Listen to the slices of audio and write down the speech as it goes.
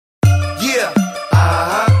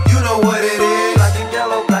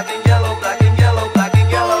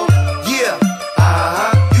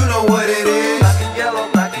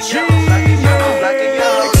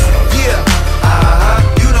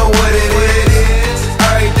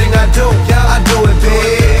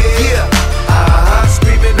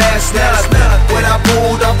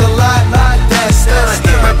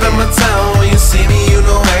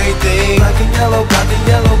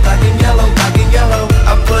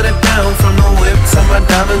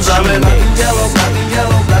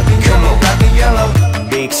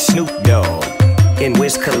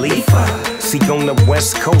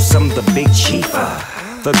West Coast, I'm the big chiefer,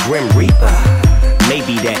 the Grim Reaper.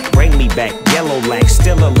 Maybe that bring me back, yellow lack,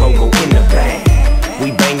 still a logo in the bag. We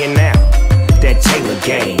banging out, that Taylor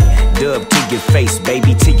gang. Dub to your face,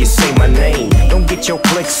 baby, till you say my name. Don't get your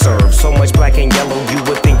click served, so much black and yellow, you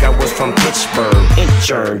would think I was from Pittsburgh.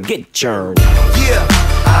 Inchurn, get churned. Yeah,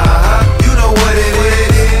 you know what it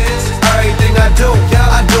is. Everything I do,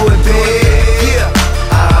 I do it big.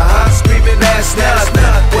 Yeah, screaming that's nut.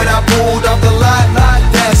 When I pulled off the lot,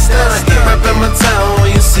 that's nut. Reppin' my town,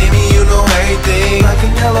 when you see me, you know everything. Black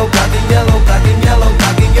and yellow, black and yellow, black and yellow,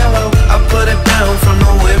 black and yellow. I put it down from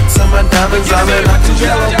the whip to my diamonds. I'm in black and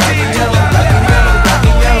yellow, black and yellow, black and yellow, black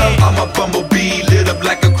and yellow. I'm a bumblebee, lit up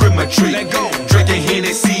like a Christmas tree. Drinking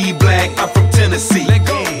Hennessy black, I'm from Tennessee.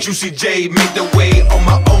 Juicy J make the way on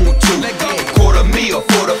my own too. Quarter meal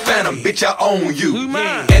for the phantom, bitch, I own you.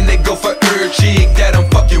 And they go for every chick that I'm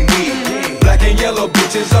fucking with. Black and yellow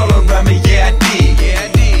bitches all around me, yeah I did.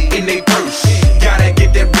 In they purse, gotta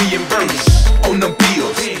get that reimbursed on them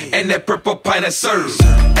bills and that purple pint of serve.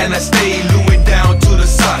 And I stay Louis down to the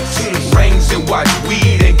socks. Rings and watch,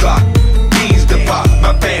 weed and Glock, beans to pop.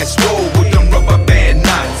 My pants swole with them rubber band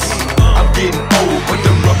knots. I'm getting old, but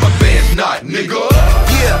them rubber bands not, nigga.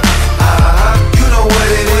 Yeah, you know what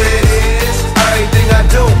it is. Everything I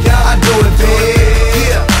do, I do it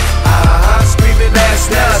big. Yeah, screaming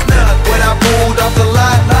that's nut. When I pulled off the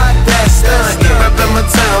lot, that's nut. Reppin' my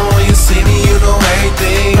town, when you see me, you know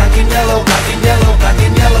everything. Black and yellow, black and yellow, black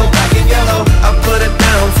and yellow, black and yellow. I put it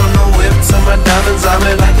down from the whip to my diamonds. I'm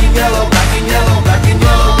in black and yellow, black and yellow, black and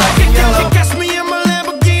yellow, black and yellow. Catch me in my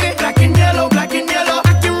Lamborghini, black and yellow, black and yellow.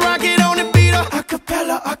 I can rock it on the beat up,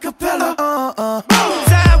 acapella, acapella.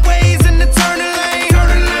 Sideways in the turning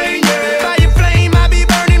lane, yeah. Fire flame, I be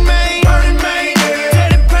burning main, yeah. Tell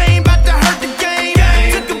the pain, bout to hurt the game.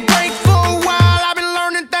 Took a break for a while, I been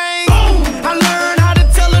learning things. I learned how to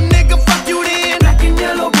tell a nigga fuck you then. Black and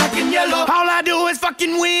yellow, all I do is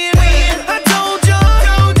fucking win. I told ya,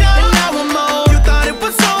 and now I'm on. You thought it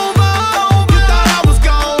was over, you thought I was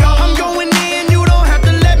gone. I'm going in, you don't have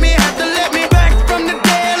to let me back from the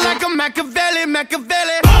dead like a Machiavelli.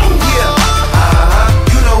 Yeah,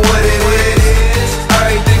 you know what it is.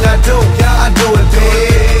 Everything I do, I do it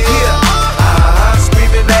big. Yeah,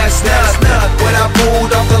 screaming that's nut. When I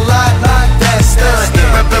pulled off the lot, that's nut.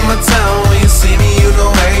 Reppin' my town, when you see me, you know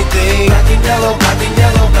everything. Black and yellow, black and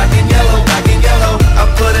yellow, black and yellow, black and yellow. I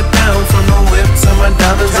put it down from the whip to my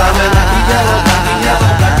diamonds. I'm in black and yellow, black and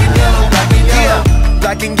yellow, black and yellow, black and yellow.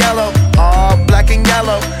 Black and yellow, all black and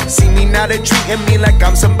yellow. See me now, they treating me like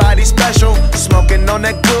I'm somebody special. Smoking on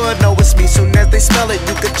that good, know it's me soon as they smell it.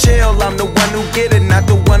 You could chill, I'm the one who get it, not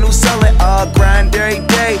the one who sell it. Grind every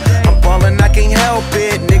day, I'm ballin', I can't help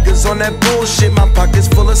it. Niggas on that bullshit, my pockets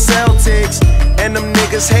full of Celtics. And them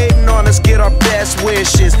niggas hating on us, get our best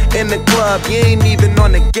wishes. In the club, you ain't even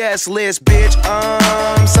on the guest list, bitch.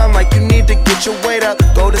 Sound like you need to get your weight up.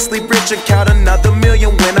 Go to sleep rich and count another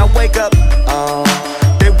million when I wake up.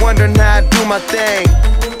 They wondering how I do my thing.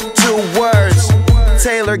 2 words,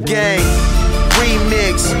 Taylor gang,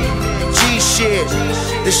 remix, G shit.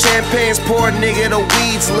 The champagne's poured, nigga, the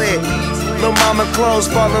weed's lit. Lil' mama clothes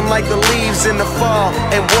falling like the leaves in the fall.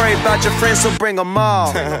 Ain't worry about your friends, so bring them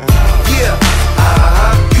all. Yeah,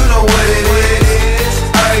 you know what it is.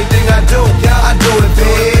 Everything I do, I do it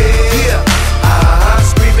big. Yeah,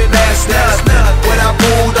 screaming that's nut. When I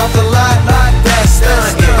pulled off the lot, that's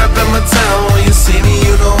nut. Reppin' my town, when you see me,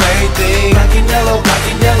 you know everything. Black and yellow, black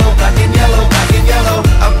and yellow, black and yellow, black and yellow.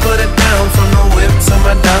 I put it down from the whip to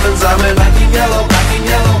my diamonds. I'm in black and yellow, black and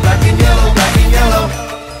yellow, black and yellow, black and yellow.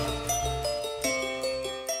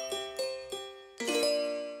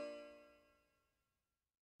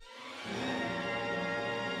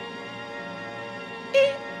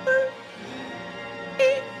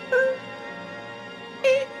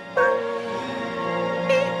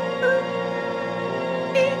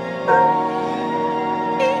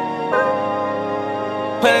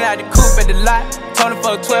 Pulling out the coupe at the lot, told him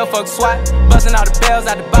fuck 12, fuck SWAT. Busting all the bells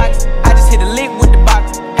out the box. I just hit a lick with the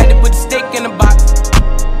box. Had to put the stick in the box.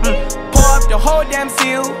 Pour up the whole damn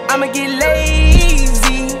seal. I'ma get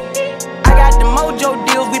lazy. I got the mojo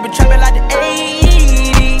deals. We been trapping like the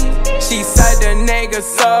 80s. She said the nigga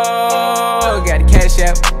so got the cash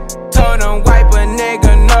out. Told him wipe a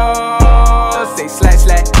nigga no. Say slash.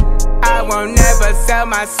 I won't never sell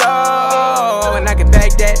my soul, and I can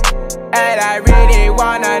back that. And I really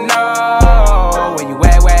wanna know where you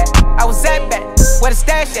at, where I was at back, where the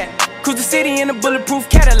stash at. Cruise the city in a bulletproof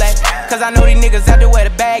Cadillac, cause I know these niggas out there where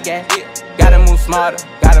the bag at. Gotta move smarter,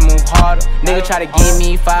 gotta move harder. Nigga try to give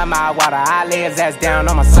me 5 mile water. I lay his ass down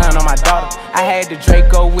on my son, on my daughter. I had the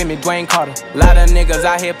Draco with me, Dwayne Carter. Lot of niggas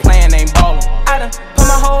out here playing, ain't ballin'. I done put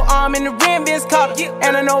my whole arm in the rim, Vince Carter.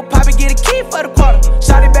 And I know Poppy get a key for the quarter.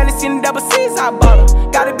 Shawty barely seen the double C's, I bought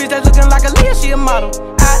her. Got a bitch that's looking like a Leah, she a model.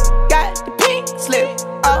 I got the pink slip,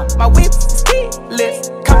 my whip is keyless.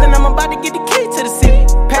 Compton, I'm about to get the key to the city.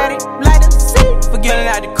 Patty, light up the seat. Forgetting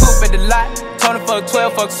out the coupe at the lot. Told him fuck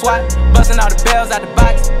 12, fuck SWAT. Busting all the bells out the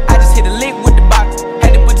box. I just hit a lick with the box.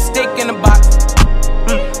 Had to put the stick in the box.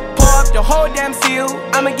 Pour up the whole damn seal.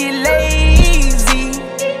 I'ma get lazy.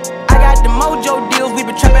 I got the mojo deals. We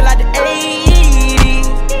been trapping like the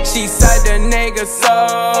 80s. She said the nigga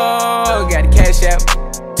so. Got the cash out.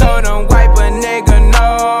 Told him wipe a nigga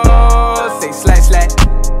no. Say slash slash.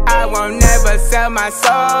 I won't never sell my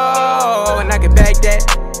soul. And I can back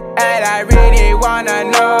that. And I really wanna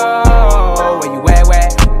know where you at, where?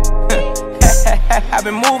 I've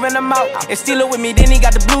been moving them out. And steal it with me, then he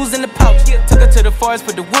got the blues in the pouch. Took her to the forest,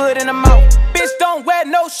 put the wood in the mouth. Bitch, don't wear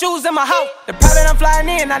no shoes in my house. The private I'm flying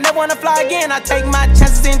in, I never wanna fly again. I take my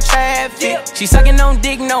chances in traffic. She sucking on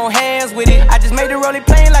dick, no hands with it. I just made the rolling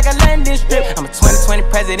plane like a landing strip. I'm a 2020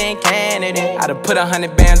 president candidate. I done put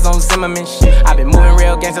 100 bands on Zimmerman shit. I been moving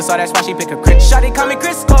real gangster, so that's why she pick a crit. Shawty call me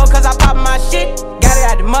Chris Cole, cause I pop my shit. Got it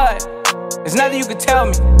out the mud, there's nothing you can tell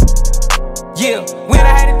me. Yeah, when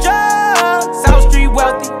I had a job, South Street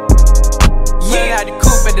wealthy. Yeah, I had the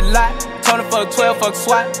coupe at the lot. Told him fuck 12, fuck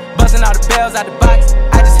SWAT. Busting all the bells out the box.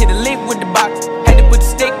 I just hit a lick with the box. Had to put the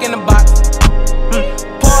stick in the box.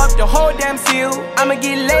 Pour up the whole damn seal. I'ma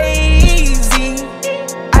get lazy.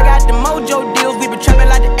 I got the mojo deals. We been trapping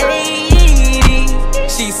like the 80s.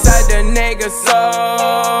 She said the nigga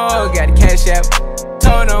so. Got the cash out.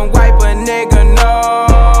 Told him wipe a nigga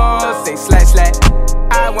no. Say slash slash.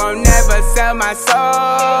 I won't never sell my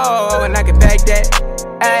soul. And I can back that.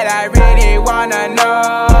 And I really wanna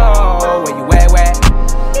know where you at, where?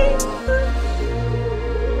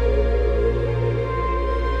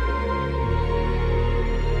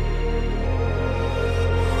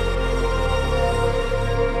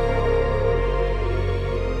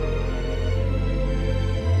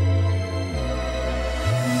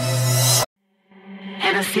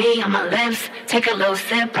 Hennessy on my lips, take a little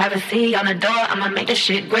sip. Privacy on the door, I'ma make this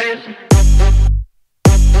shit grip.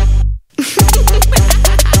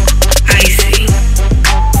 Icy.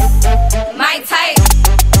 My type.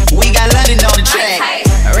 We got London on the track.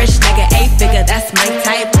 A rich nigga, 8-figure, that's my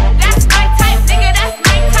type. That's my type, nigga, that's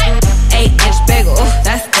my type. 8-inch bagel,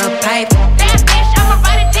 that's the pipe. That bitch, I'ma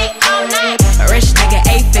ride a dick all night. A rich nigga,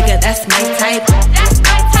 8-figure, that's my type. That's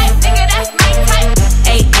my type, nigga, that's my type.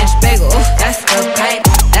 8-inch bagel, that's the pipe.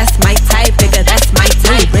 That's my type, nigga, that's my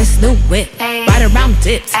type. New wrist, new whip, right around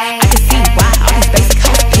dips. I can see why all these basic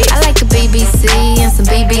hoes hit. I like a BBC and some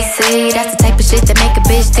BBC. That's the type of shit that make a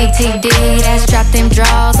bitch TTD. That's drop them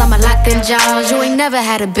draws, I'ma lock them jaws. You ain't never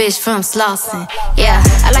had a bitch from Slauson. Yeah,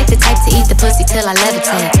 I like the type to eat the pussy till I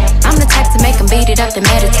levitate. I'm the type to make them beat it up to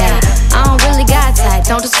meditate. I don't really got type,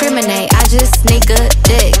 don't discriminate. I just need good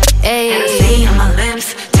dick. Ayy. Hennessy on my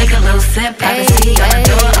lips, take a little sip. Privacy on the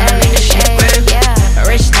door, I'ma make this shit grip. A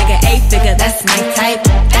rich nigga, 8-figure, that's my type.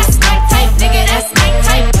 That's my type, nigga, that's my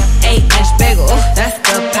type. 8-inch bagel, that's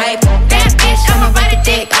the pipe. That bitch, I'ma ride the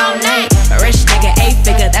dick all night. A rich nigga,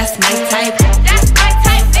 8-figure, that's my type. That's my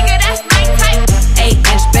type, nigga, that's my type.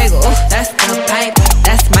 8-inch bagel, that's the pipe.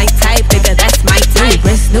 That's my type, nigga, that's my type. New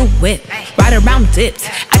wrist, new whip, right around dips.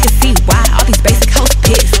 I can see why all these basic hoes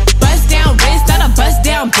pissed. Bust down wrist, not a bust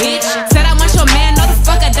down bitch. Said I want your man, no the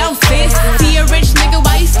fuck I don't sis. See a rich nigga,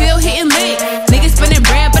 why you still hitting lick? Nigga spinning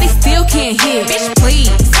bread, but he still can't hit. Bitch,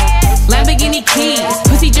 please. Lamborghini keys,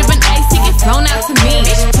 pussy dripping ice, he get flown out to me.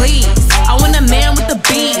 Bitch, please. I want a man with the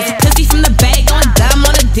bees, pussy from the bag, going dumb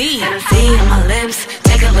on the D. Hennessy on my lips,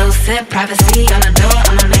 take a little sip. Privacy on the door,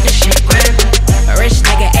 I'ma make this shit grip. A rich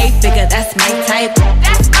nigga, 8-figure, that's my type.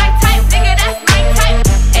 That's my type, nigga, that's my type.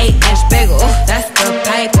 8-inch bagel, that's the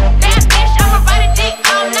pipe. That bitch, I'ma ride a dick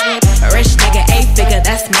all night. A rich nigga, 8-figure,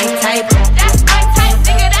 that's my type. That's my type,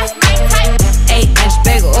 nigga, that's my type. 8-inch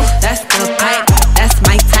bagel, that's the pipe. That's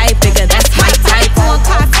my type, nigga, that's my type. On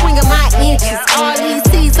car swinging my inches. All these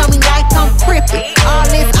C's on me like I'm crippin'. All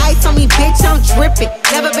this ice on me, bitch, I'm drippin'.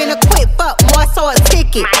 Never been a quick fuck, more so a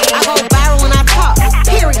ticket. I go viral when I talk,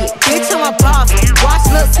 period. Bitch, I'm a boss. Watch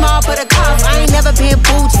look small for the cost. I ain't never been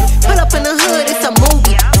bougie. Pull up in the hood, it's a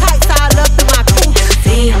movie. Tights all up in my coochie.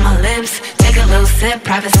 Hennessy on my lips, take a little sip.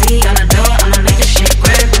 Privacy on the door, I'ma make this shit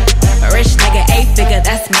grip. A rich nigga, 8-figure,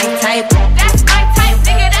 that's my type. That's my type,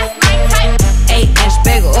 nigga, that's my type. 8-inch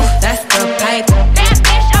bagel, that's the pipe. That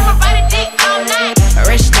bitch, I'ma ride a dick all night. A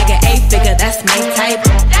rich nigga, 8-figure, that's my type.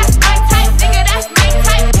 That's my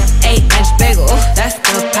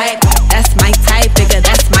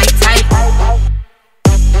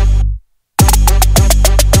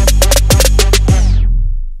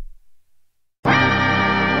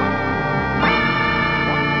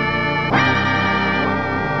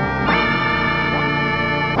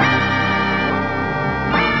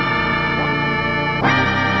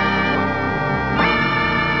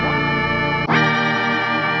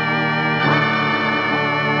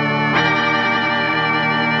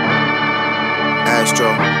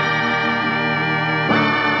Astro.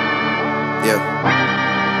 Yeah.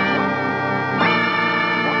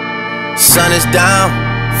 Sun is down,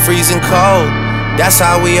 freezing cold. That's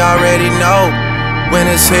how we already know when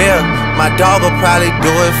it's here. My dog will probably do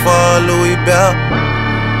it for a Louis belt.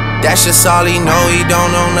 That's just all he know, he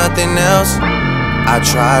don't know nothing else. I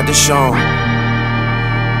tried to show him.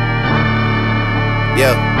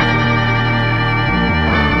 Yeah.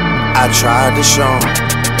 I tried to show him.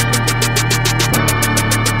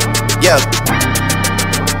 Yeah.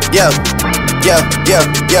 Yeah. Yeah. Yeah.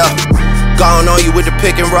 Yeah. Gone on you with the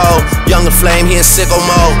pick and roll. Younger flame, he in sicko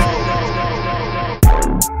mode.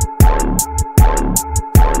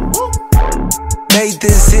 Made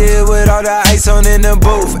this here with all the ice on in the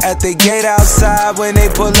booth. At the gate outside, when they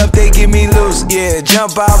pull up, they give me loose. Yeah,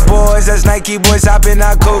 jump out boys, that's Nike boys hopping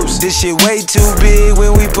our coast. This shit way too big,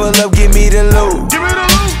 when we pull up, give me the loot.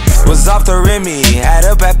 Was off the Remy, had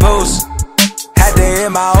up at post. Had to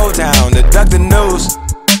hit my old town to duck the news.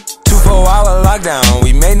 2-4-hour lockdown,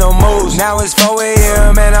 we made no moves. Now it's 4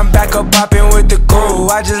 AM and I'm back up popping with the crew.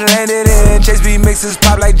 I just landed in, Chase B mixes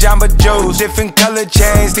pop like Jamba Juice. Different color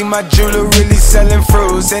chains, think my jeweler really selling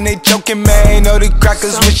fruits. And they joking, man, know the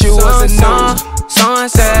crackers wish it was a news.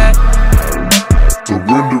 Sunset.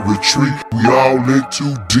 Surrender, retreat, we all in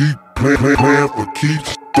too deep. Plan for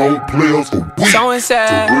keeps, don't play us for weeks.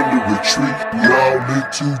 Surrender, retreat, we all in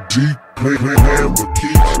too deep. Plan for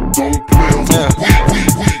keeps, don't play us for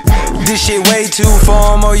weeks. This shit way too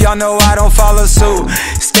formal, y'all know I don't follow suit.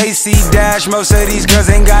 Stacy Dash, most of these girls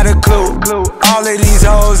ain't got a clue. All of these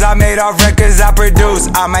hoes I made off records I produce.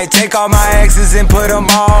 I might take all my exes and put them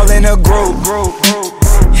all in a group.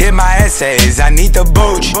 Hit my essays, I need the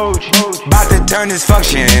booch. About to turn this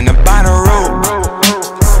function into Bonnaroo.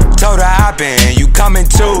 Told her hop in, you coming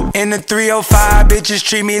too. In the 305, bitches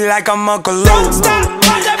treat me like I'm Uncle Luke.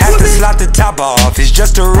 Have to slot the top off, it's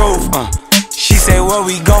just a roof. She said, where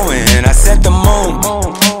we going? I said the moon.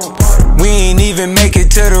 We ain't even make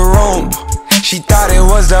it to the room. She thought it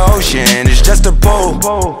was the ocean, it's just a pool.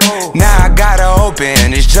 Now I gotta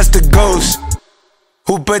open, it's just a ghost.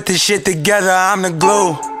 Who put this shit together? I'm the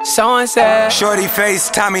glue. So and said. Shorty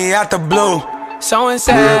face, Tommy out the blue. So and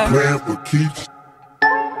said. Plan for keeps.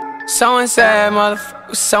 So and said,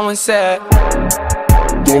 motherfucker. So and said.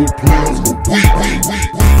 Don't play us for weeks.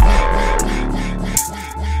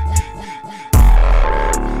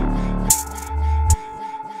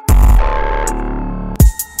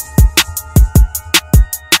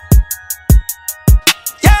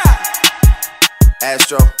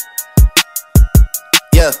 Astro.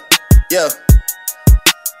 Yeah, yeah.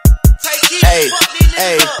 Hey,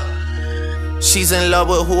 hey. She's in love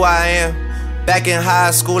with who I am. Back in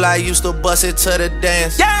high school, I used to bust it to the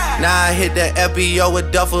dance. Now I hit the FBO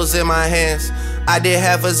with duffels in my hands. I did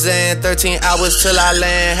half a Zan, 13 hours till I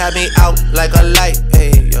land. Had me out like a light,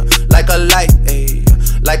 ayy, like a light, ayy,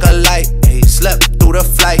 like a light, ayy. Slept through the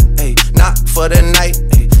flight, ayy, not for the night,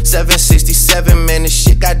 ayy. 767, man, this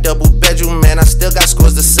shit got double bedroom, man. I still got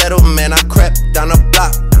scores to settle, man. I crept down the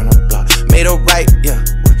block, made a right, yeah.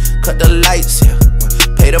 Cut the lights, yeah.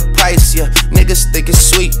 Pay the price, yeah. Niggas think it's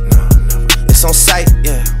sweet, no, never. It's on sight,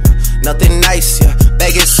 yeah. Nothing nice, yeah.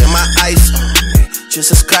 Vegas in my ice,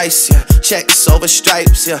 Jesus Christ, yeah. Checks over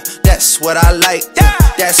stripes, yeah. That's what I like, yeah.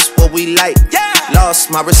 That's what we like, yeah. Lost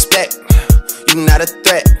my respect, you not a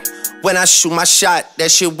threat. When I shoot my shot, that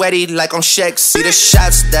shit wetty like on Shaq. See the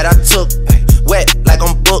shots that I took, wet like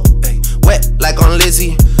on Book, wet like on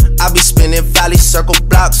Lizzie. I be spinning valley circle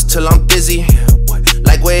blocks till I'm busy.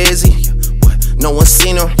 Like where is he? No one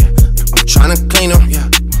seen him. I'm tryna clean him.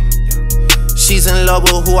 She's in love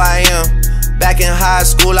with who I am. Back in high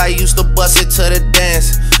school, I used to bust it to the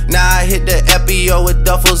dance. Now I hit the FBO with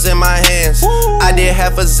duffels in my hands. I did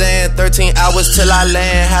half a Zan, 13 hours till I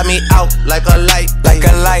land. Had me out like a light, like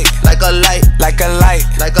a light, like a light, like a light,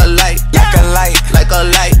 like a light, like a light, like a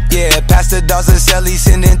light. Yeah, Pastor Dawson sell, he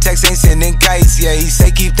sending texts, ain't sending kites. Yeah, he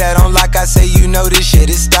say keep that on lock. I say you know this shit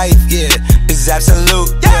is tight. Yeah, it's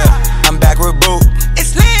absolute. Yeah, I'm back with Boot.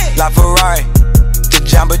 It's lit. La Ferrari.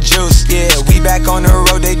 Jamba Juice, yeah, we back on the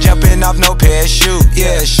road, they jumping off no parachute,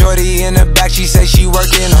 yeah. Shorty in the back, she say she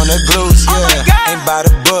working on the glutes, yeah. Ain't by the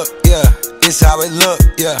book, yeah, it's how it look,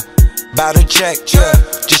 yeah. Bout to check, yeah,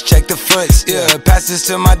 just check the foots, yeah. Pass this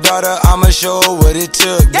to my daughter, I'ma show her what it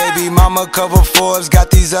took. Baby mama cover Forbes, got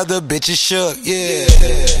these other bitches shook, yeah.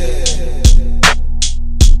 Yeah.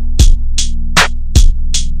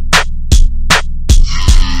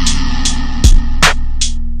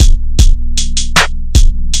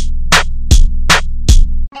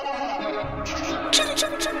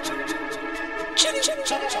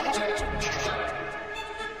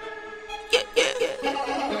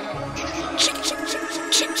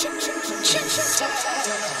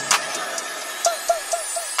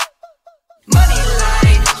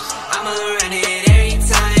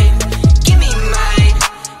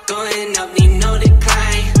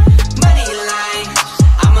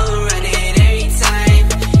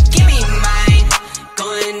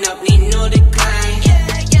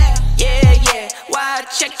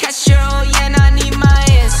 check Castro, yeah, and I need my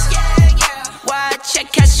ass. Why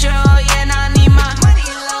check Castro, yeah, and I need my money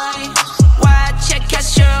line. Why check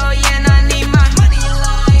Castro, yeah, and I need my money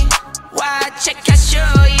line. Why check Castro,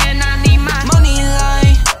 yeah, and I need my money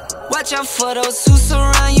line. Watch out for those who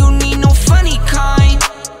surround you, need no funny kind.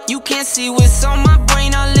 You can't see what's on my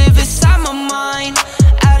brain, I live inside my mind.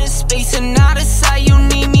 Out of space and out of sight, you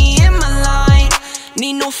need me in my line.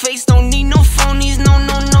 Need no face, don't need no phonies, no,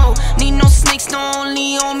 no, no. Need no snakes, no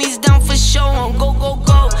only homies, down for show. On go, go,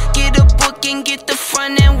 go, get a book and get the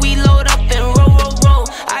front and we load up and roll, roll, roll.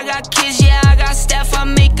 I got kids, yeah, I got staff, I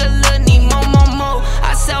make a little need more, more, more.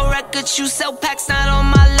 I sell records, you sell packs, not on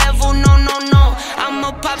my level, no, no, no. I'm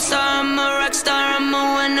a pop star, I'm a rock star, I'm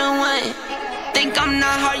a winner. Think I'm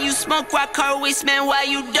not hard, you smoke rock hard waste, man, why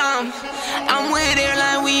you dumb? I'm with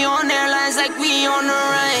airline, we on airlines like we on the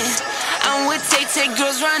run. I'm with Tay,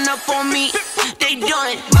 girls run up on me, they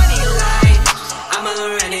done. Money line, I'ma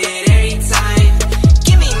run it every time.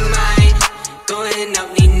 Give me mine, going up,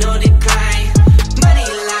 need no decline. Money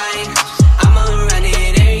line, I'ma run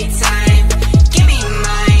it every time. Give me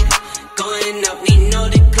mine, going up, need no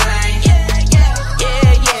decline. Yeah, yeah,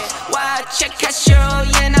 yeah, yeah. Why check Castro,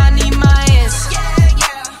 yeah, and I need my ass.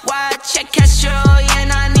 Why check Castro, yeah,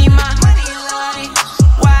 and I need my money line.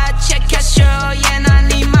 Why check Castro, yeah, and I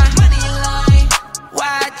need my money line.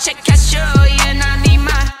 Why check Castro, yeah, and I need my.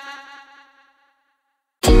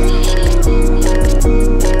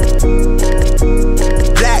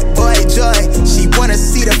 Black boy joy, she wanna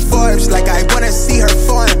see the Forbes like I wanna see her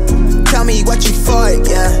form. Tell me what you for,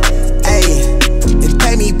 yeah. Ayy, they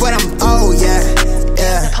pay me but I'm old, yeah.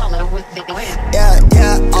 Yeah,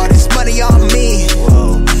 yeah, all this money on me.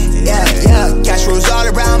 Yeah, yeah, cash rolls all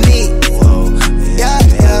around me. Yeah,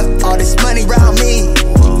 yeah, all this money around me.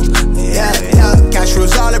 Yeah, yeah, cash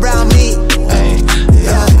rolls all around me.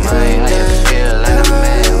 Yeah, how you feel like a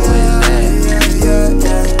man with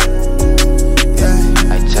that?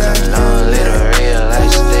 I tell a long little real, I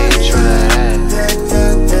stay true to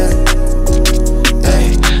that. Hey,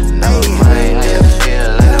 no mind, how you feel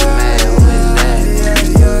like a man with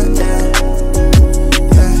that?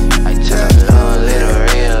 I tell a long little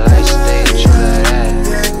real, I stay true to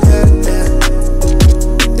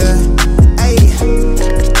that. Hey,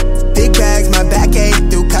 big bags, my back ache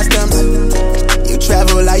through customs. You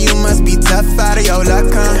travel like you must be tough out of your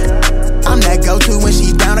luck, huh? I'm that go-to when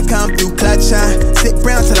she down to come through clutch, huh? Sit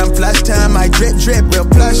brown till I'm flush time. My drip, drip, real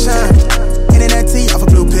plush, huh? Internet tea off a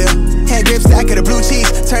blue pill. Hand grip stack of the blue cheese.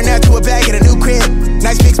 Turn that to a bag at a new crib.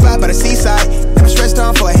 Nice big spot by the seaside. Never stressed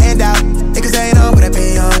on for a handout. Niggas ain't on, but I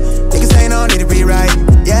be on. Niggas ain't on, need to rewrite,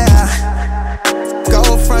 yeah.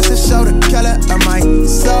 Gold fronts to show the color of my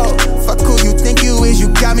soul. Fuck who you think you is, you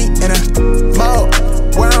got me in a mode.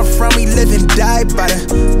 Where I'm from, we live and die by the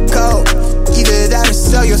code. Either that or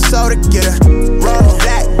sell your soul to get a roll.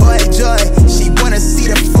 Black boy joy, she wanna see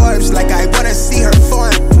the Forbes like I wanna see her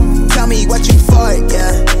form. Tell me what you for,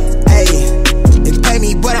 yeah. Ayy, they pay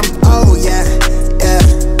me but I'm old, yeah. Yeah,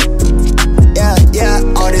 yeah,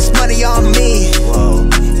 yeah, all this money on me.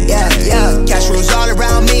 Yeah, yeah, cash rolls all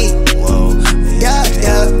around me. Yeah,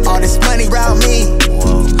 yeah, all this money around me.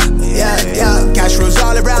 Yeah, yeah, cash rolls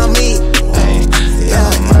all around me. Yeah,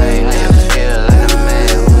 mind, how you feel like a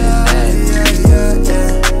man with that?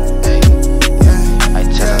 I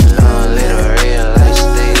tell a long little real, I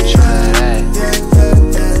stay true to that.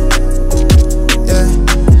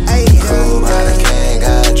 Cool by the can,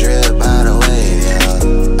 got drip by the way, yeah.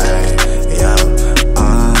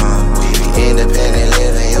 We be independent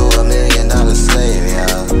living, you $1 million slave, yeah.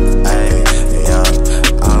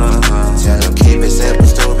 Tell them keep it simple,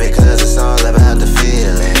 stupid, cause it's all about the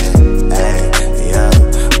feeling.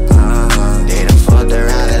 They done fucked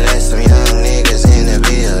around and let some young niggas in the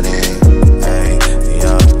building.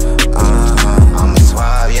 I'm a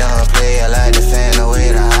suave young player like the fan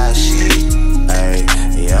with a hot shit.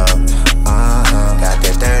 Got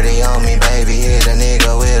that 30 on me, baby, hit a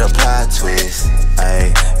nigga with a plot twist.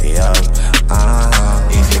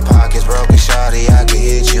 If your pocket's broken, shawty, I can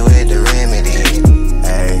hit you with the remedy.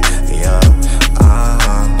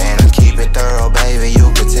 And I keep it thorough, baby,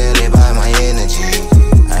 you can tell it by my energy.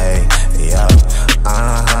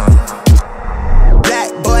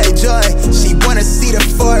 Black boy joy, she wanna see the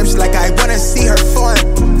Forbes like I wanna see her form.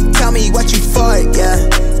 Tell me what you for, yeah.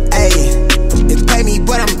 Ayy, they pay me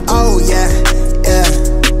but I'm old, yeah. Yeah,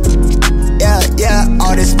 yeah, yeah,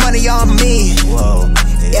 all this money on me.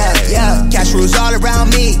 Yeah, yeah, cash rules all around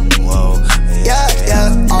me. Yeah,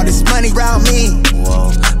 yeah, all this money around me.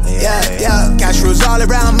 Yeah, yeah, cash rules all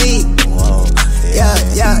around me. Yeah,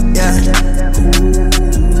 yeah, yeah.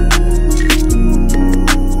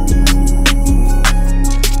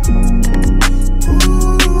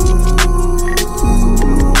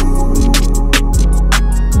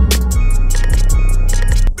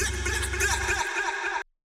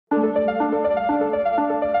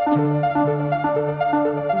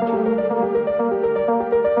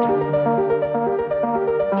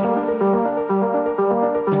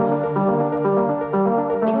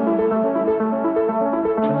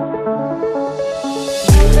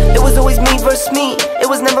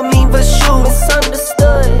 was never me versus you.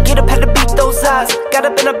 Misunderstood. Get up, had to beat those odds. Got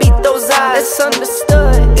up and I beat those odds. That's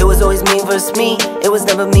understood. It was always me versus me. It was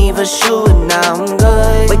never me versus you, and now I'm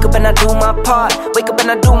good. Wake up and I do my part. Wake up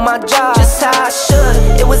and I do my job. Just how I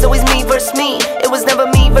should. It was always me versus me. It was never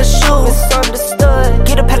me versus you. Misunderstood.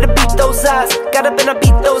 Get up, had to beat those odds. Got up and I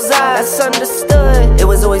beat those odds. That's understood. It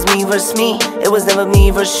was always me versus me. It was never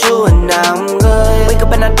me versus you, and now I'm good. Wake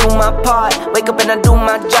up and I do my part. Wake up and I do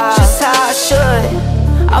my job. Just how I should.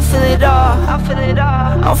 I feel it all.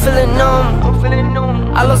 I'm feeling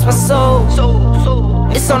numb. I lost my soul.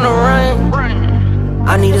 It's on the run.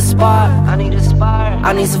 I need a spot. I need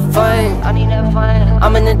some fun.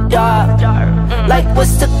 I'm in the dark. Like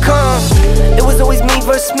what's to come? It was always me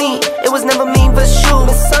versus me. It was never me versus you.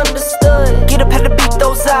 Misunderstood. Get up, had to beat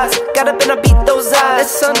those odds. Got up and I beat those odds.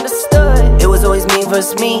 That's understood. It was always me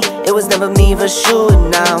versus me. It was never me versus you,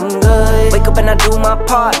 and now I'm good. Wake up and I do my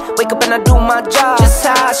part. Wake up and I do my job. Just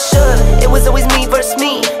how I should. It was always me versus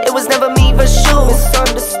me. It was never me versus you.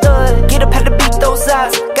 Misunderstood. Get up, had to beat those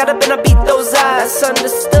odds. Got up and I beat those odds. That's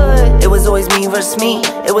understood. It was always me versus me.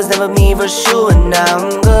 It was never me versus you, and now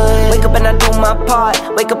I'm good. Wake up and I do my part.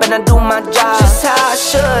 Wake up and I do my job. Just how I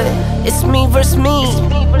should. It's me versus me.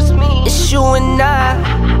 It's you and I.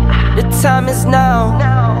 The time is now.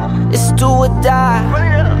 It's do or die.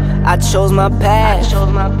 I chose my path.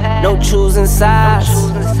 No choosing sides.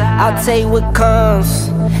 I'll take what comes.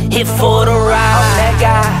 Hit for the ride. I'm that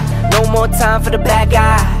guy. No more time for the bad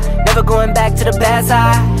guy. Never going back to the bad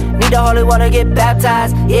side. Need the holy water, get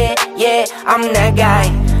baptized. Yeah, I'm that guy.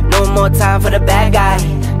 No more time for the bad guy.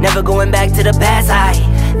 Never going back to the bad side.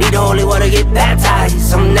 Need the holy water, get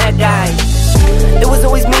baptized. I'm that guy. It was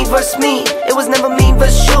always me versus me. It was never me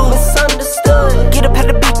versus you. Misunderstood. Get up, had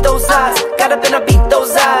to beat those odds. Got up and I beat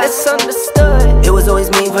those odds. It's understood. It was always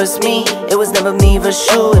me versus me. It was never me versus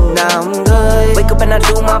you, and now I'm good. Wake up and I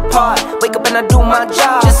do my part. Wake up and I do my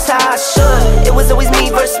job. Just how I should. It was always me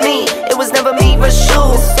versus me. It was never me versus you.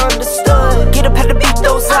 Misunderstood. Get up, had to beat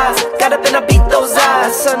those odds. Got up and I beat those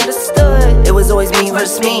odds. It's understood. It was always me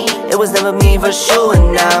versus me. It was never me versus you,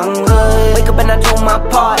 and now I'm good. Wake up and I do my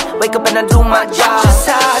part. Wake up and I do my job. Just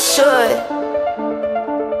how I should.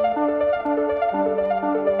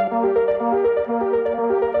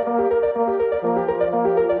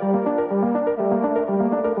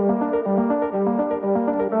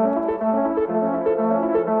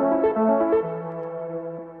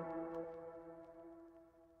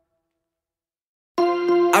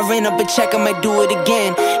 I ran up a check, I might do it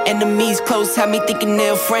again. Enemies close, have me thinking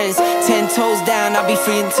they're friends. 10 toes down, I'll be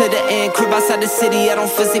free until the end. Crib outside the city, I don't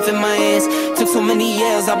feel safe in my hands. Took so many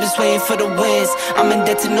yells, I'm just waiting for the wins. I'm in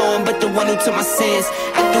debt to no one but the one who took my sins.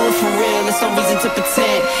 I do it for real, there's no reason to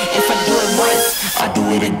pretend. If I do it once, I'll do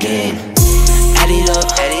it again. Add it up,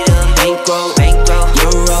 bankroll,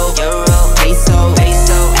 euro, peso,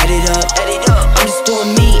 add it up, I'm just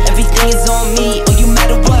doing me, everything is on me. Oh, you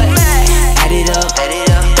matter what? Add it up,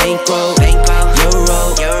 bankroll, euro,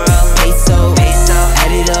 peso,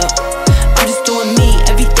 add it up. I'm just doing me,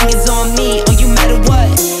 everything is on me. Oh, you matter what?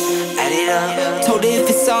 Add it up. Told her if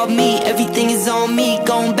it's all me, everything is on me.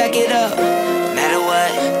 Gon' back it up. Matter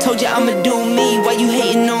what? Told you I'ma do me. Why you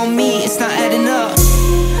hating on me? It's not adding up.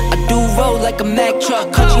 I do roll like a Mack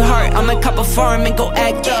truck. Country heart, I might cop a farm and go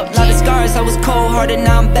act up. Lot of scars, I was cold-hearted,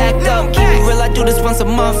 now I'm backed up. Keep it real, I do this once a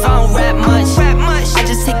month, I don't rap much. I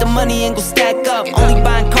just take the money and go stack up. Only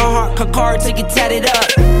buying car till you tatted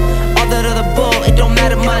up. All that other bull, it don't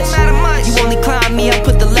matter much. You only climb me, I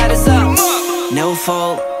put the ladders up. No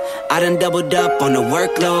fault, I done doubled up on the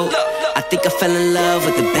workload. I think I fell in love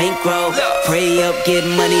with the bankroll. Pray up, get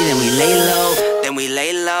money, then we lay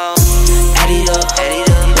low. Add it up,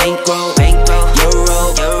 bankroll, euro,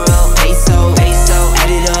 peso, add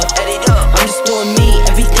it up. I'm just doing me,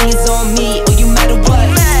 everything is on me. Oh, you matter what?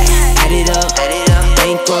 Add it up,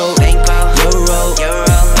 bankroll, euro,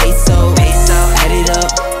 peso, add it up.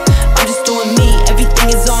 I'm just doing me, everything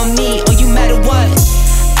is on me. Oh, you matter what?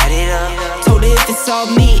 Add it up. Told her if it's all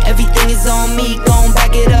me, everything is on me. Gon'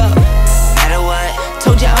 back it up. Matter what?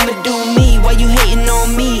 Told you I'ma do me. Why you hating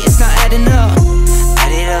on me? It's not adding up.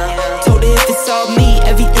 Add it up. Told her if it's all me,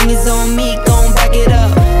 everything is on me. Gon' back it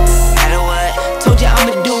up. Matter what? Told you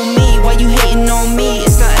I'ma do me. Why you hating on me?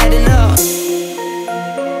 It's not adding up.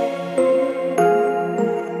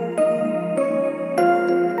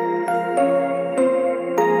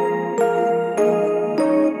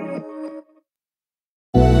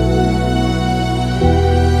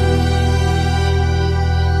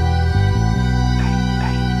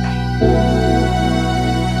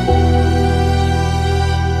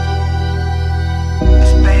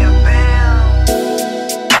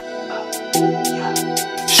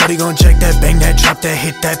 gon' check that, bang that, drop that,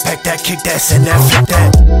 hit that, pack that, kick that, send that, flip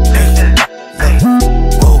that. Hey,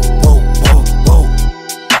 whoa, whoa, whoa, whoa.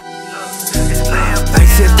 Hay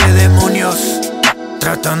 7 demonios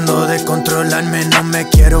tratando de controlarme. No me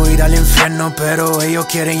quiero ir al infierno, pero ellos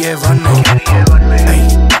quieren llevarme. Hey,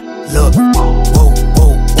 look, whoa, whoa,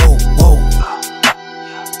 whoa, whoa.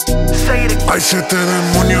 Hay 7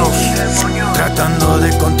 demonios tratando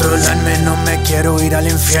de controlarme. No me quiero ir al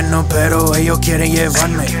infierno, pero ellos quieren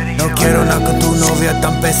llevarme. No quiero nada con tu novia, está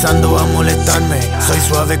empezando a molestarme. Soy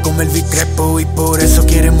suave como el Vicrepo y por eso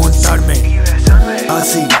quieren montarme.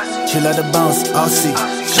 Así, she let her bounce, I'll see.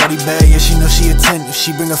 Shorty bad, yeah, she know she a 10. If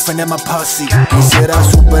she bring a friend at my posse. Quisiera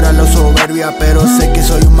superar la soberbia, pero sé que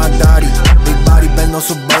soy un mad daddy. Big body, bell, no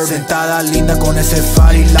suburban. Sentada linda con ese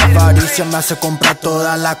fari. La avaricia me hace comprar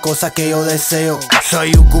todas las cosas que yo deseo.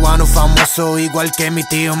 Soy un cubano famoso, igual que mi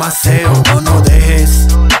tío Maceo. No dejes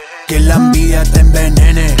que la envidia te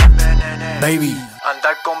envenene, baby.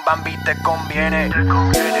 Andar con Bambi te conviene.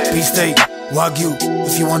 Beefsteak, Wagyu.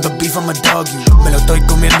 If you want the beef, I'ma dog you. Me lo estoy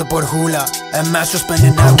comiendo por hula. El maestro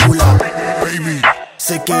spending that hula. Baby,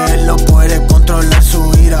 sé que él no puede controlar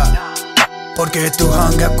su ira, porque tú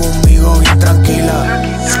hangas conmigo bien tranquila.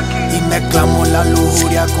 Y mezclamos la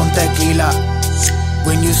lujuria con tequila.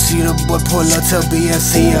 When you see the boy pull up to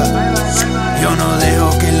BSC. Yo no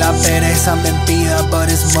dejo que la pereza me impida, but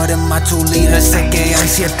it's more than my 2 liters. Sé que hay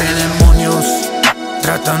 7 demonios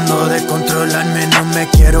tratando de controlarme. No me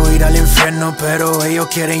quiero ir al infierno, pero ellos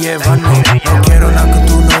quieren llevarme. No quiero nada con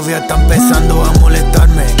tu novia, está empezando a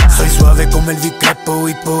molestarme. Soy suave como el Vicrepo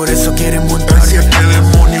y por eso quieren montarme. Hay 7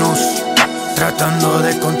 demonios tratando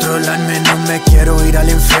de controlarme. No me quiero ir al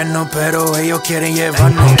infierno, pero ellos quieren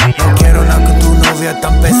llevarme. No quiero nada con tu novia, está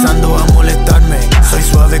empezando a molestarme. Soy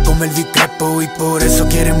suave como el Vicrepo y por eso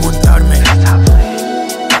quieren montarme.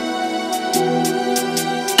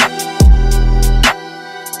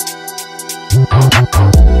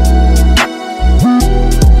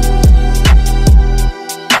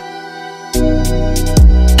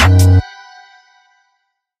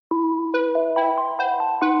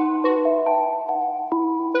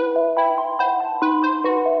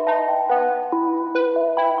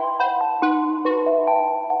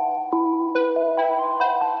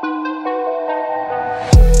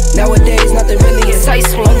 Nowadays, nothing really is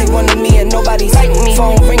ice. Only one of me and nobody's like me.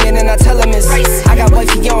 Phone ringing and I tell him it's ice. I got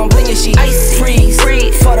wifey on blingin' she ice. Freeze,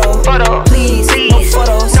 photo, please, no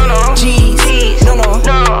photos. G's,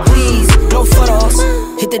 no, please, no photos.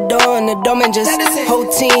 Hit the door and the doorman just whole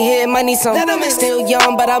team here might need some. Still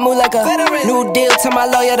young, but I move like a new deal to my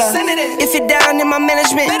lawyer. If you're down in my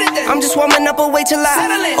management, I'm just warming up, wait till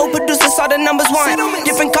I old producers saw the numbers one.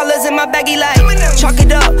 Different colors in my baggy light. Chalk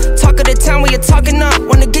it up, talk of the town where you're talking up.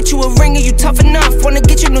 Wanna get you a ring and you tough enough. Wanna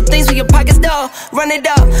get you new things with your pockets dull. Run it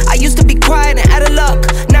up. I used to be quiet and out of luck.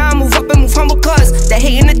 Now I move up and move humble cause the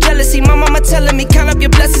hate and the jealousy. My mama telling me count up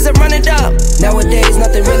your blessings and run it up. Nowadays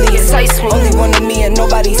nothing really is ice. Only one of me and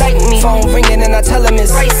nobody's like me. Phone ringing and I tell him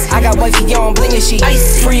it's ice. I got wifey on blingin' she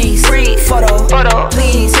ice. Freeze, photo,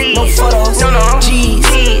 please, no photos.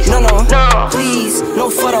 G's, no, please, no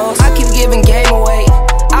photos. I keep giving game away.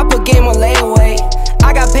 I put game on layaway.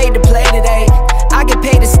 I got paid to play today. I get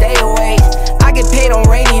paid to stay away. I get paid on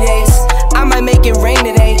rainy days. I might make it rain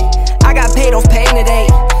today. I got paid off pain today.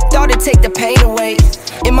 Thought it'd take the pain away.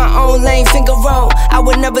 In my own lane, finger roll. I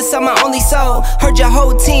would never sell my only soul. Heard your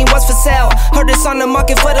whole team was for sale. Heard it's on the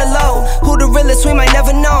market for the low. Who the realest, we might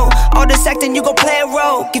never know. All this acting, you gon' play a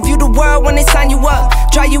role. Give you the world when they sign you up.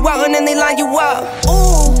 Dry you out and then they line you up.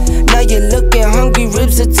 Ooh, now you're looking hungry,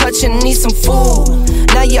 ribs are touching, need some food.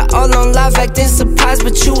 Now you're all on live acting surprised,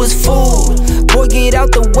 but you was fooled. Boy, get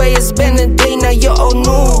out the way, it's been a day, now you're old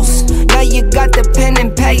news. Now you got the pen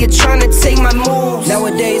and pad, you're trying to take my moves.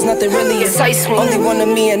 Nowadays, nothing really excites me. Only one of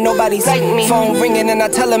me and nobody's like me. Phone ringing and I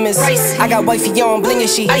tell him it's ice. I got wifey on blingin'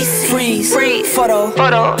 she ice. Freeze, photo,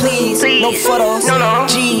 please, no photos.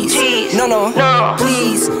 G's, no,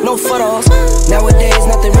 please, no photos. Nowadays,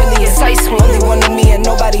 nothing really excites me. Only one of me and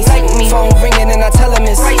nobody's like me. Phone ringing and I tell him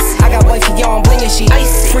it's ice. I got wifey on blingin' she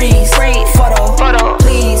ice. Freeze, photo,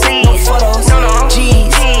 please, no photos.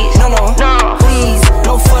 G's, no, please,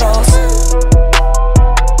 no photos.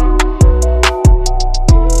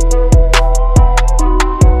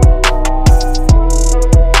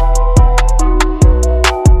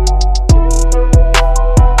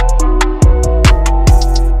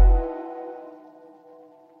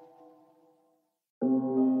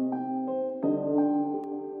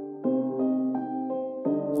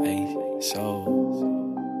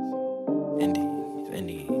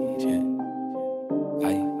 Indies, yeah.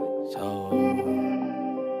 So,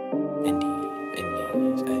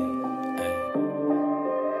 indies, ayy.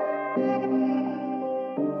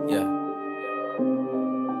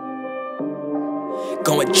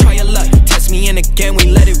 Go and try your luck. Test me in again, we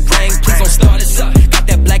let it rain. Please don't start us up. Got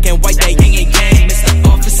that black and white, that yin and yang. Mr.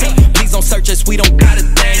 Officer, please don't search us, we don't got a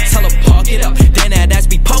thing. Tell her park it up, then that ass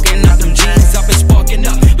be poking out. Them jeans up and sparking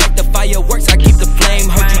up. Like the fireworks, I keep the flame.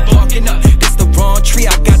 Heard you barking up. This the wrong tree,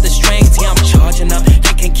 I got the strings. Yeah, I'm charging up.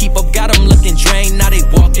 They can't keep up, got them looking drained. Now they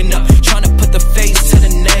walking up, trying to put the face to the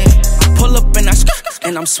name. I pull up and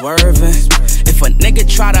and I'm swerving. If a nigga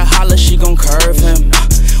try to holler, she gon' curve him.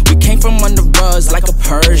 We came from under rugs like a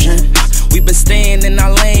Persian. We been staying in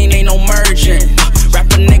our lane, ain't no merging. Wrap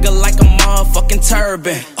a nigga like a motherfucking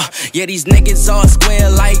turban. Yeah, these niggas all square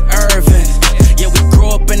like Irvin. Yeah, we grew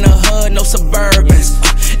up in the hood, no Suburbans.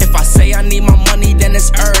 If I say I need my money, then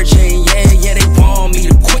it's urgent. Yeah, they want me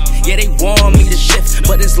to quit. Yeah, they want me to shift.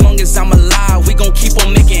 But as long as I'm alive, we gon' keep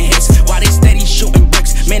on making hits. While they steady shooting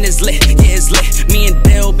bricks, man, it's lit. Yeah, it's lit. Me and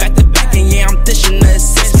Dale back to back, and yeah, I'm dishing the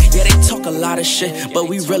assist. Yeah, they talk a lot of shit, but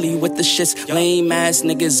we really with the shits. Lame ass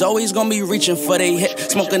niggas always gon' be reaching for they hit.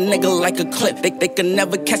 Smoke a nigga like a clip. They can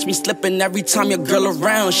never catch me slipping. Every time your girl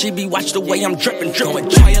around, she be watch the way I'm dripping.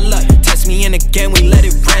 Try your luck. Test me in again, we let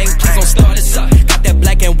it rain. Please don't start us up. Got that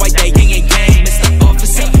black and white, that yin and yang. Mr.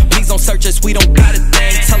 Officer, please don't search us, we don't got a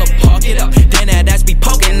thing. Tell her park it up, then that ass be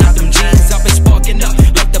poking out. Them jeans up and sparking up.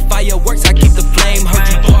 Like the fireworks, I keep the flame. Heard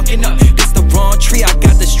you barking up. This the wrong tree, I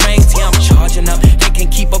got the strings. Yeah, I'm charging up. They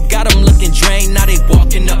can't keep up, got them looking drained. Now they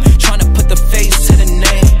walking up, trying to put the face to the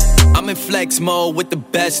name. I'm in flex mode with the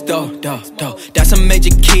best though. That's a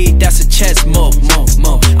major key, that's a chess move.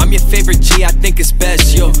 I'm your favorite G, I think it's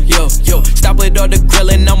best. Yo. Stop with all the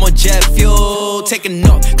grilling, I'm on jet fuel. Taking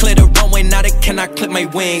off, clear the runway, now they cannot clip my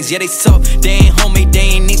wings. Yeah, they soft, they ain't homie, they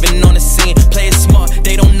ain't even on the scene. Play it smart,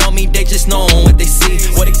 they don't know me, they just know what they see.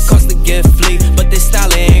 What it costs to get flea, but this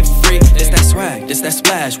style ain't free. This that swag, this that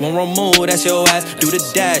splash. One wrong move, that's your ass. Do the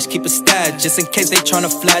dash, keep a stash, just in case they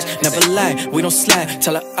tryna flash. Never lie, we don't slack,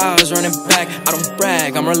 tell her eyes running back. I don't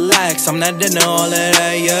brag, I'm relaxed, I'm not into all of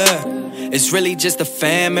that, yeah. It's really just a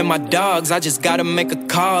fam and my dogs. I just gotta make a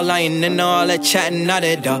call. I ain't into all that chatting, not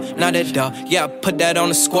at all. Yeah, I put that on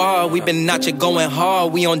the squad. We been out here going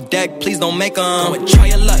hard. We on deck, please don't make them. Go and try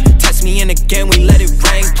your luck. Test me in again, we let it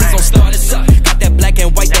rain. Please don't start us up. Got that black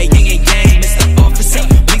and white, that yin and yang. Mr. Officer,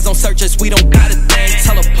 please don't search us, we don't got a thing.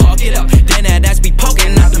 Tell her park it up, then that ass be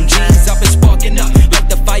poking out. Them jeans up and sparking up. Like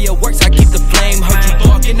the fireworks, I keep the flame. Heard you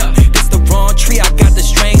barking up. This the wrong tree, I got the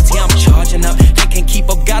strings. Yeah, I'm charging up. They can't keep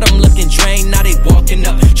up, got them looking drained. Now they walking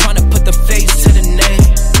up, trying to put the face to the name.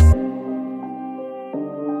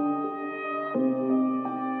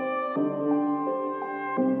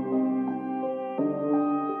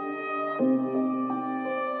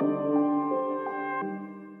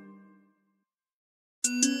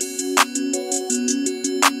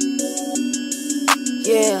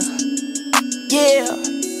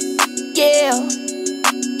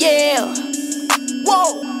 Yeah.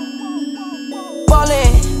 Whoa.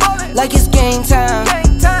 Ballin' like it's game time.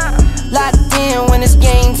 Locked in when it's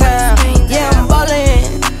game time. Yeah, I'm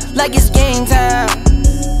ballin' like it's game time.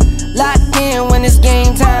 Locked in when it's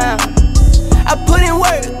game time. I put in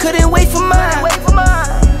work, couldn't wait for mine.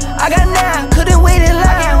 I got 9, couldn't wait in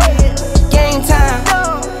line. Game time.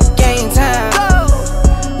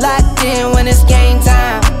 Locked in when it's game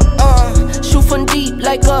time. Shoot from deep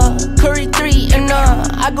like a Curry 3. And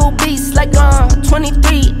I go beast like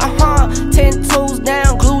 23. 10 toes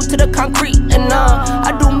down, glued to the concrete. And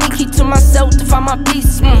I do me, keep to myself to find my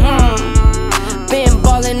peace. Been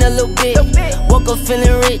ballin' a little bit, woke up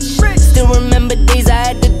feeling rich. Still remember days I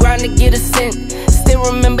had to grind to get a cent. Still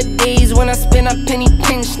remember days when I spent a penny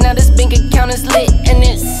pinch. Now this bank account is lit and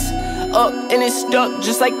it's up and it's stuck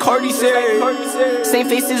just like Cardi said. Same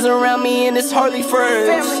faces around me and it's hardly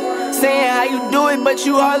friends. Saying how you do it but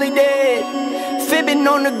you hardly did. Fibbing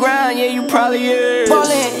on the ground, yeah you probably is.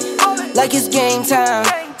 Ballin' like it's game time.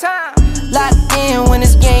 Locked in when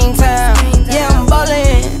it's game time. Yeah I'm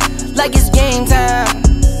ballin' like it's game time.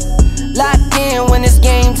 Locked in when it's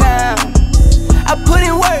game time. I put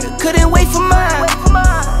in work, couldn't wait for mine.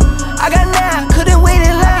 I got 9, couldn't wait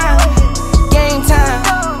in line. Game time.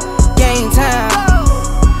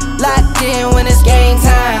 Locked in when it's game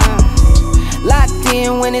time. Locked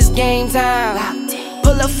in when it's game time.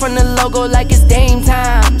 Pull up from the logo like it's Dame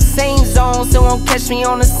time. Same zone, so won't catch me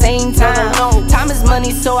on the same time. Time is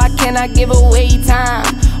money, so I cannot give away time.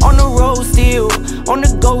 On the road still, on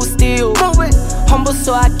the go still. Humble,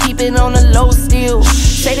 so I keep it on the low still.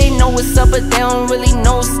 Say they know what's up, but they don't really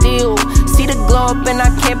know still. See the glow up and I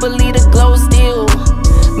can't believe the glow still.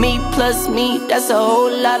 Me plus me, that's a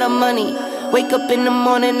whole lot of money. Wake up in the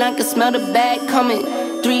morning, I can smell the bag coming.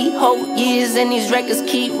 3 whole years and these records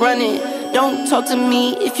keep running. Don't talk to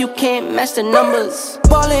me if you can't match the numbers.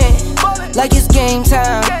 Ballin' like it's game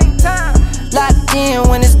time. Locked in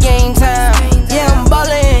when it's game time. Yeah, I'm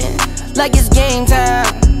ballin' like it's game time.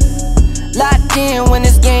 Locked in when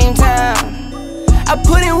it's game time. I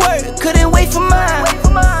put in work, couldn't wait for mine.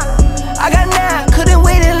 I got 9, couldn't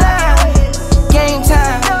wait in line. Game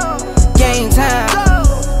time, game time.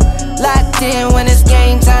 Locked in when it's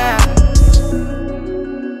game time.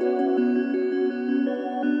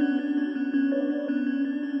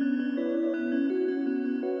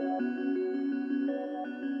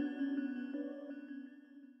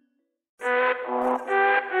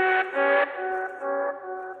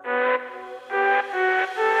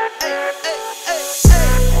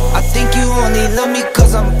 I think you only love me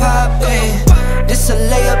cause I'm poppin'. This a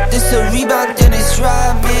layup, this a rebound, then it's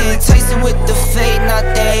rhyming. Tyson with the fade, not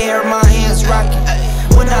the hair, my hands rockin'.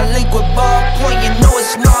 When I link with ballpoint, you know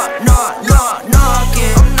it's knockin'.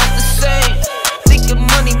 I'm not the same. Thinking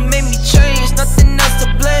money made me change, nothing else to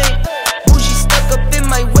blame. Bougie stuck up in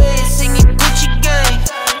my way, singing Gucci gang.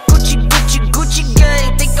 Gucci, Gucci, Gucci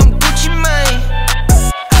gang, think I'm Gucci Mane.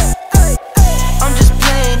 I'm just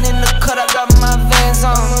playing in the cut, I got my Vans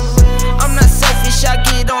on. I'm not selfish, I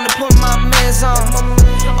get on to put my mans on.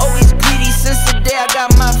 Always greedy since the day I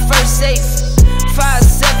got my first safe.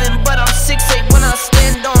 5'7", but I'm 6'8" when I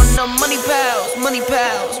stand on the money pals, money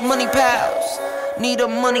pals, money pals. Need a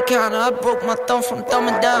money counter, I broke my thumb from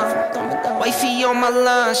thumbing down. Wifey on my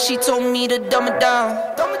line, she told me to dumb it down.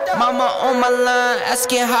 Mama on my line,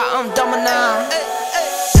 asking how I'm dumbing now.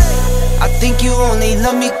 I think you only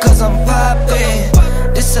love me cause I'm poppin'.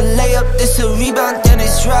 This a layup, this a rebound, then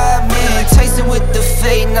it's rhyming. Tyson with the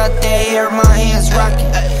fade, not the hair, my hands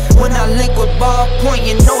rockin'. When I link with ballpoint,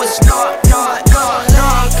 you know it's knockin'.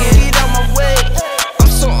 Get out my way, I'm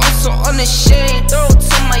so unashamed. Throw it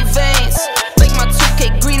to my veins, like my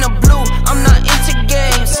 2K green or blue, I'm not into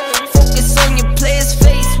games. Focus on your player's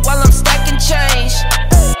face while I'm stacking change.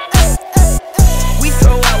 We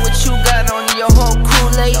throw out what you got on your whole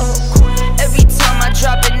Kool-Aid. Every time I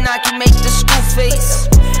drop it, I can make the school face.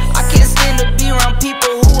 I can't stand to be around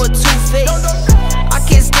people who are two-faced. I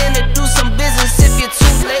can't stand to do some business if you're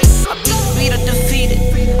too late. I beat the beat of defeated,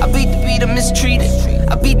 I beat the beat of mistreated,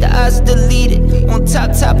 I beat the odds deleted. On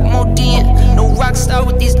top, I'm ODing. No rock star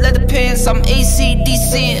with these leather pants, I'm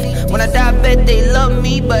ACDCing. When I die, I bet they love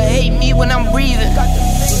me, but hate me when I'm breathing.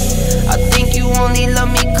 I think you only love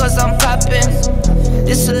me cause I'm poppin'.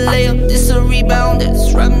 This a layup, this a rebound,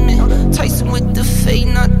 that's rhyming. Tyson with the fade,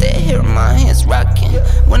 not the hair, my hands rockin'.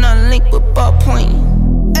 When I link with ballpoint,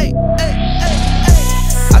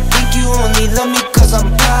 I think you only love me cause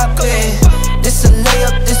I'm poppin'. This a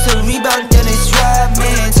layup, this a rebound, then it's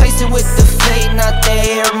rhyming. Tyson with the fade, not the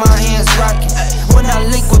hair, my hands rockin'. When I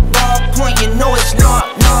link with ballpoint, you know it's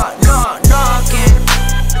knockin'.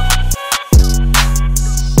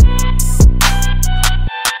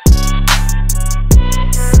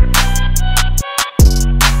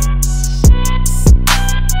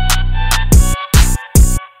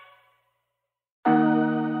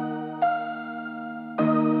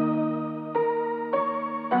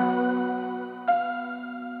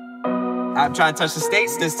 I'm trying to touch the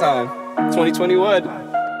States this time. 2021.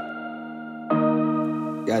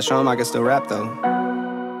 Gotta show him I can still rap though.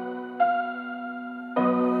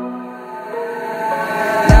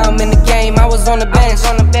 Now I'm in the game, I was on the bench.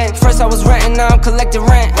 First I was renting, now I'm collecting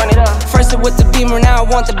rent. First it with the Beamer, now I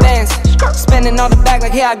want the Benz. Spending all the back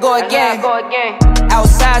like here I go again.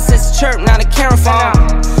 Outside says chirp, now the camera phone.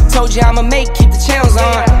 Told you I'ma keep the channels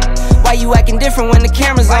on. Why you acting different when the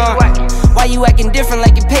camera's on? Why you acting different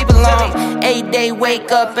like your paper long? 8 day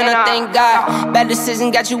wake up and I thank God. Bad decision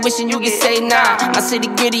got you wishing you could say nah. My city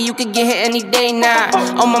gritty, you could get hit any day now.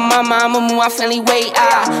 On my mama, I'ma move my family way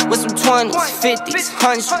out. With some 20s, 50s,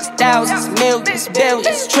 hundreds, thousands, millions,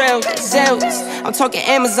 billions, trillions, zillions. I'm talking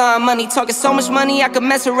Amazon money, talking so much money I could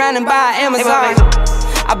mess around and buy Amazon.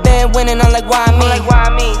 I been winning, I'm like, why me?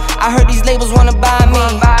 I heard these labels wanna buy me.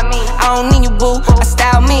 I don't need you, boo, I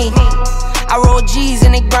style me. I roll G's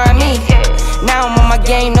and they grind me. Now I'm on my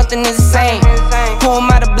game, nothing is the same. Who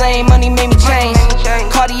am I to blame? Money made me change.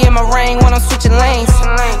 Cardi in my ring when I'm switching lanes.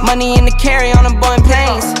 Money in the carry on them Boeing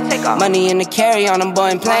planes. Money in the carry on them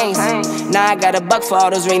Boeing planes. Now I got $1 for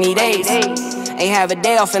all those rainy days. Ain't have a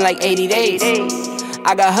day off in like 80 days.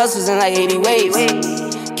 I got hustles in like 80 ways.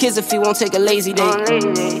 Kids if he won't take a lazy day.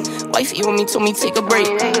 Wifey on me told me take a break.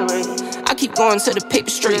 I keep going to the paper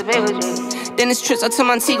street. Then it's trips out to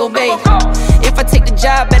Montego Bay. If I take the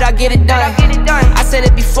job, bet I get it done. I said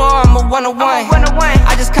it before, I'm a 101.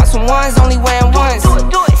 I just caught some ones, only wearing ones.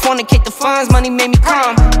 Fornicate the funds, money made me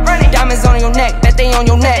calm. Diamonds on your neck, that they on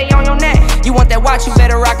your neck. You want that watch, you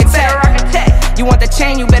better rock a tech. You want the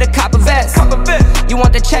chain, you better cop a vest. You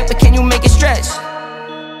want the check, but can you make it stretch?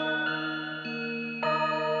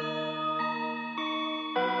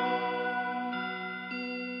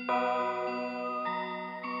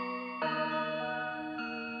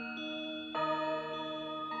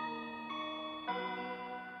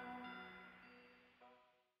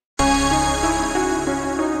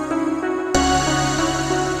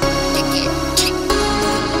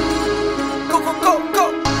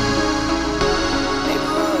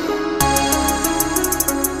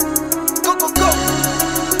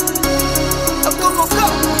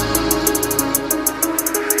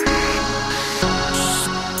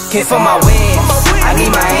 Came for my wins, I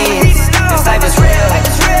need my ends. This life is real,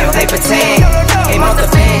 and play pretend. Came off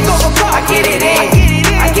the bench, I get it in,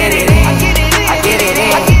 I get it in, I get it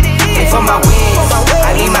in. Came for my wins,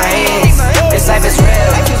 I need my ends. This life is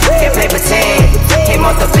real, can't play pretend. Came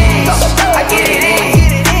off the bench, I get it in,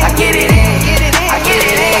 I get it in, I get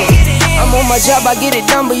it in. I'm on my job, I get it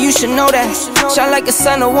done, but you should know that. Shine like a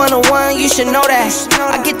sun, a 101, you should know that.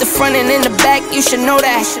 I get the front and in the back, you should know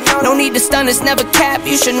that. No need to stun, it's never cap,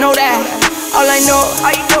 you should know that. All I know,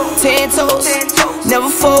 10 toes, never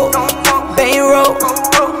fold. Bang roll,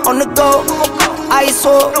 on the go. Ice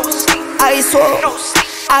wall, ice wall,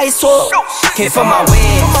 ice wall. Came for my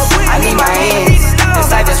wins, I need my ends. This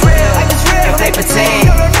life is real, and play pretend.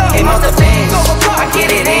 Came off the bench, I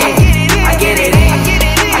get it in, I get it in,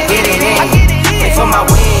 I get it in. Came for my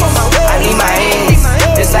wins, I need my ends.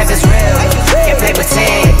 This life is real, can't play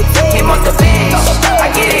pretend. Came off the bench,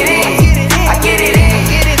 I get it in, I get it in,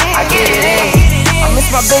 I get it in. I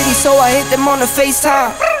miss my baby, so I hit them on the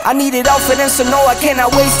FaceTime. I need it all for them, so no, I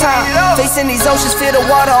cannot waste time. Facing these oceans, feel the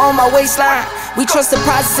water on my waistline. We trust the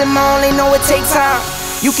process and I only know it takes time.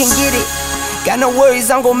 You can get it, got no worries,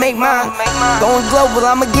 I'm gon' make mine. Going global,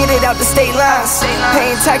 I'ma get it out the state lines.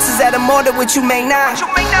 Paying taxes at a more than what you make now.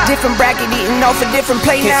 Different bracket, eating off a different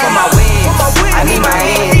plate now. Came for my wins, I need my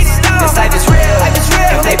ends. This life is real,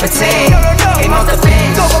 and play pretend. Came off the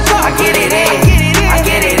bench, I